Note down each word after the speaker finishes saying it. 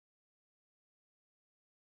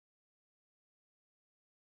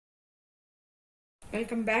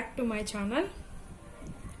Welcome back to my channel.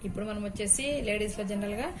 ఇప్పుడు మనం వచ్చేసి లేడీస్ లో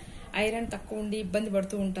జనరల్ గా ఐరన్ తక్కువ ఉండి ఇబ్బంది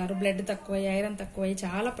పడుతూ ఉంటారు. బ్లడ్ తక్కువ, ఐరన్ తక్కువ,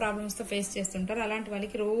 చాలా ప్రాబ్లమ్స్ తో ఫేస్ చేస్తుంటారు. అలాంటి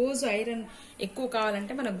వాళ్ళకి రోజు ఐరన్ ఎక్కువ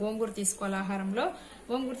కావాలంటే మన గోంగూర తీసుకోవాలి. ఆహారంలో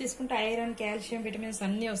గోంగూర తీసుకుంటే ఐరన్, కాల్షియం, విటమిన్స్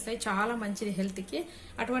అన్ని వస్తాయి. చాలా మంచిది హెల్త్ కి.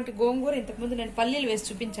 అటువంటి గోంగూర ఇంతకుముందు నేను పల్లీలు వేసి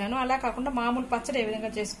చూపించాను. అలా కాకుండా మామూలు పచ్చడి ఏ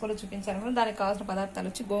విధంగా చేసుకోవాలో చూపించాను. దానికి కావాల్సిన పదార్థాలు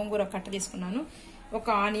వచ్చి గోంగూర కట్ట తీసుకున్నాను, ఒక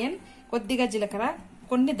ఆనియన్, కొద్దిగా జీలకర్ర,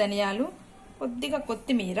 కొన్ని ధనియాలు, కొద్దిగా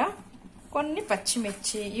కొత్తిమీర, కొన్ని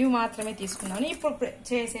పచ్చిమిర్చి, ఇవి మాత్రమే తీసుకున్నాను. ఇప్పుడు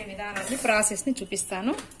చేసే విధానాన్ని, ప్రాసెస్ ని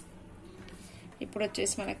చూపిస్తాను. ఇప్పుడు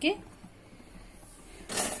వచ్చేసి మనకి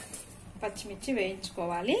పచ్చిమిర్చి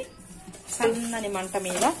వేయించుకోవాలి. సన్నని మంట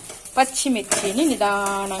మీద పచ్చిమిర్చిని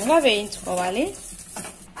నిదానంగా వేయించుకోవాలి.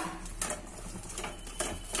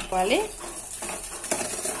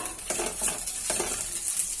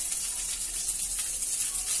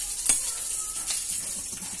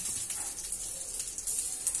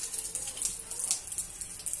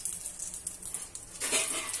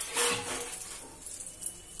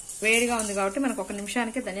 వేడిగా ఉంది కాబట్టి మనకు ఒక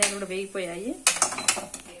నిమిషానికి ధనియాలు కూడా వేగిపోయాయి.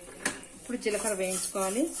 ఇప్పుడు జీలకర్ర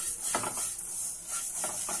వేయించుకోవాలి.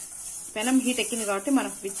 పెనం హీట్ ఎక్కింది కాబట్టి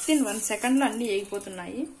మనకు వితిన్ 1 సెకండ్ లో అన్ని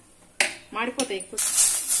వేగిపోతున్నాయి, మాడిపోతాయి. ఎక్కువ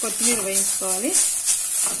కొత్తిమీర వేయించుకోవాలి.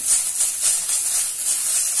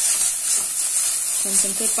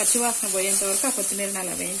 కొంచెం సేపు పచ్చివాసన పోయేంత వరకు ఆ కొత్తిమీరని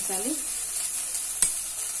అలా వేయించాలి.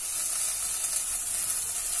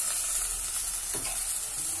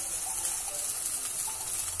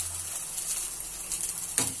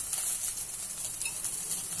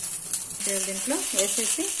 దీంట్లో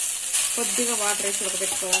వేసేసి కొద్దిగా వాటర్ వేసి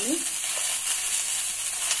ఉడకబెట్టుకోవాలి.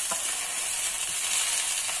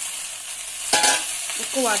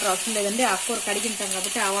 ఎక్కువ వాటర్ అవసరం లేదండి, ఆకుకూర కడిగింటాం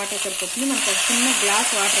కాబట్టి ఆ వాటర్ సరిపోతుంది. మనకు ఒక చిన్న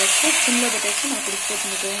గ్లాస్ వాటర్ వేస్తే సిమ్లో పెట్టేసి మనకు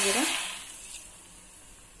ఉడికిపోతుంది గోంగూర.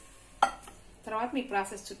 తర్వాత మీకు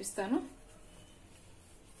ప్రాసెస్ చూపిస్తాను.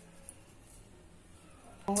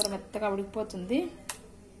 గోంగూర మెత్తగా ఉడికిపోతుంది,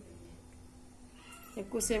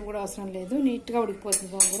 ఎక్కువసేపు కూడా అవసరం లేదు, నీట్ గా ఉడికిపోతుంది.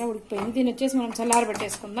 గోంగూర ఉడికిపోయింది. దీన్ని వచ్చేసి మనం చల్లార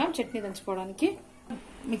పెట్టేసుకుందాం చట్నీ దంచుకోవడానికి.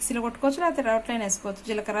 మిక్సీలో కొట్టుకోవచ్చు, లేకపోతే రోట్లైనా వేసుకోవచ్చు.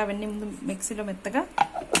 జీలకర్ర అవన్నీ ముందు మిక్సీలో మెత్తగా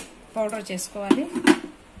పౌడర్ చేసుకోవాలి.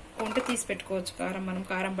 ఉంటే తీసి పెట్టుకోవచ్చు. కారం మనం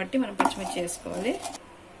కారం బట్టి మనం పచ్చిమిర్చి వేసుకోవాలి,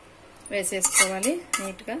 వేసేసుకోవాలి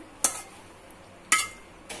నీట్గా.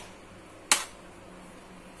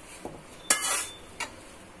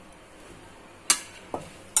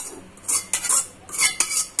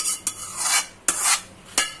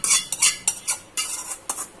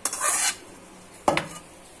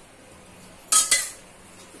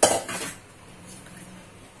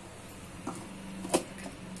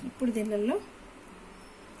 ఇప్పుడు దీనిలో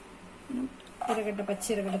పచ్చి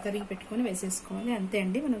ఎర్రగడ్డ తరిగి పెట్టుకుని వేసేసుకోవాలి. అంతే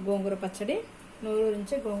అండి, మన గోంగూర పచ్చడి.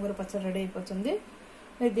 నూరూరించే గోంగూర పచ్చడి రెడీ అయిపోతుంది.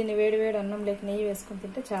 దీన్ని వేడి వేడి అన్నం లేక నెయ్యి వేసుకుని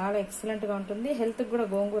తింటే చాలా ఎక్సలెంట్ గా ఉంటుంది. హెల్త్ కూడా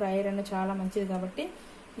గోంగూర ఐరన్ చాలా మంచిది కాబట్టి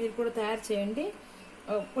మీరు కూడా తయారు చేయండి.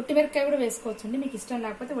 ఒట్టిమిరకాయ కూడా వేసుకోవచ్చు అండి, మీకు ఇష్టం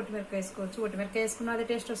లేకపోతే ఒట్టిమిరకాయ వేసుకోవచ్చు. ఒట్టిమిరకాయ వేసుకున్న అదే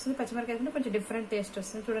టేస్ట్ వస్తుంది, పచ్చిమిరకాయ వేసుకుంటే కొంచెం డిఫరెంట్ టేస్ట్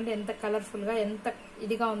వస్తుంది. చూడండి ఎంత కలర్ఫుల్ గా, ఎంత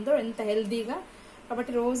ఇదిగా ఉందో, ఎంత హెల్దీగా.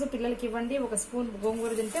 కాబట్టి రోజు పిల్లలకి ఇవ్వండి. ఒక స్పూన్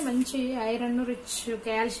గోంగూర తింటే మంచి ఐరన్, రిచ్,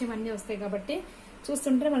 కాల్షియం అన్ని వస్తాయి. కాబట్టి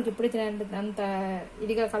చూస్తుంటే మనకి ఇప్పుడు అంత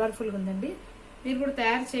ఇదిగా కలర్ఫుల్గా ఉందండి. మీరు కూడా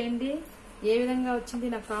తయారు చేయండి. ఏ విధంగా వచ్చింది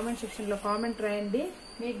నాకు కామెంట్ సెక్షన్ లో కామెంట్ రాయండి.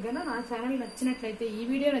 మీకు గన నా ఛానల్ నచ్చినట్లయితే, ఈ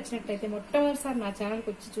వీడియో నచ్చినట్లయితే, మొట్టమొదటిసారి నా ఛానల్కి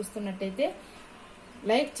వచ్చి చూస్తున్నట్టయితే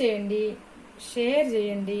లైక్ చేయండి, షేర్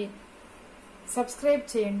చేయండి, సబ్స్క్రైబ్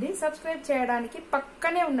చేయండి. సబ్స్క్రైబ్ చేయడానికి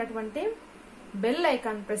పక్కనే ఉన్నటువంటి బెల్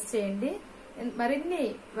ఐకాన్ ప్రెస్ చేయండి. మరిన్ని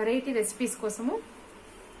వెరైటీ రెసిపీస్ కోసము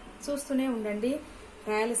చూస్తూనే ఉండండి.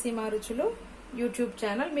 రాయలసీమ రుచులు యూట్యూబ్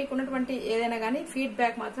ఛానల్. మీకు ఉన్నటువంటి ఏదైనా కానీ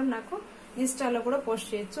ఫీడ్బ్యాక్ మాత్రం నాకు ఇన్స్టాలో కూడా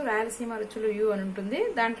పోస్ట్ చేయొచ్చు. రాయలసీమ రుచులు యూ అని ఉంటుంది,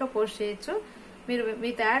 దాంట్లో పోస్ట్ చేయొచ్చు.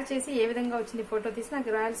 మీరు తయారు చేసి ఏ విధంగా వచ్చింది ఫోటో తీసి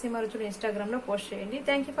నాకు రాయలసీమ రుచులు ఇన్స్టాగ్రామ్ లో పోస్ట్ చేయండి.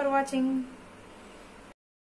 Thank you for watching.